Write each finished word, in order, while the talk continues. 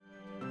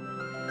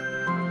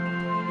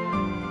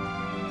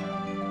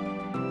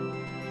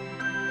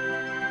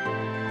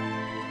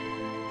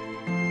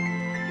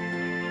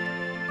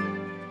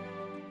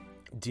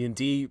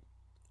D&D,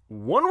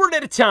 one word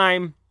at a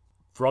time,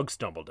 Frog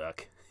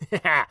Stumbleduck.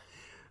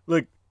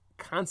 Look,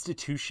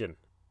 Constitution,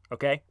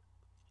 okay?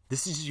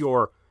 This is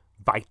your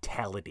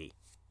vitality,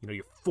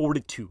 your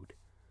fortitude,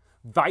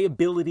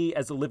 viability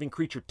as a living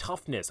creature,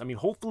 toughness. I mean,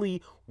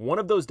 hopefully one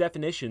of those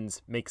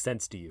definitions makes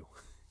sense to you.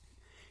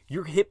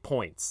 Your hit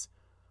points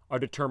are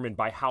determined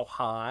by how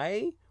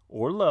high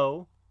or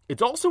low.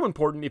 It's also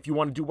important if you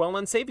want to do well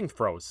on saving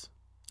throws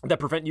that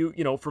prevent you,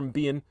 from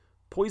being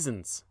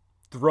poisons,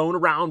 thrown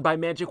around by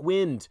magic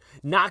wind,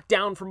 knocked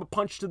down from a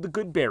punch to the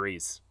good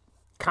berries.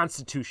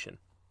 Constitution.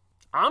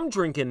 I'm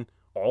drinking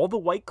all the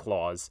White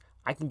Claws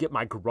I can get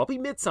my grubby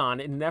mitts on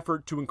in an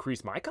effort to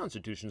increase my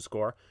Constitution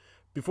score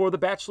before the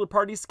bachelor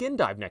party skin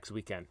dive next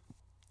weekend.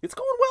 It's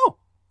going well.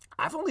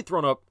 I've only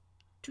thrown up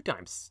 2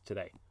 times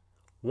today.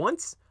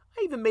 Once,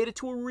 I even made it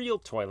to a real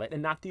toilet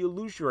and not the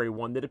illusory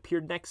one that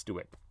appeared next to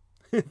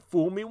it.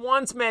 Fool me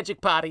once, Magic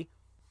Potty.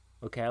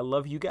 Okay, I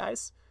love you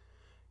guys.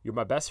 You're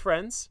my best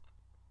friends.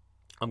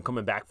 I'm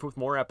coming back with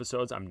more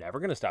episodes. I'm never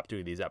going to stop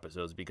doing these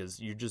episodes because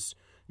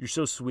you're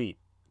so sweet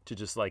to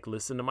just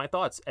listen to my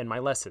thoughts and my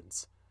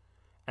lessons.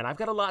 And I've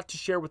got a lot to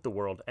share with the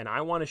world, and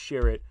I want to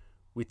share it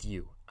with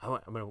you. I'm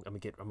gonna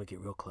get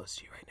real close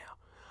to you right now.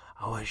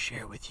 I want to share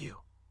it with you.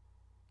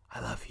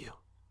 I love you.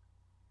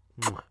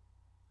 Mwah.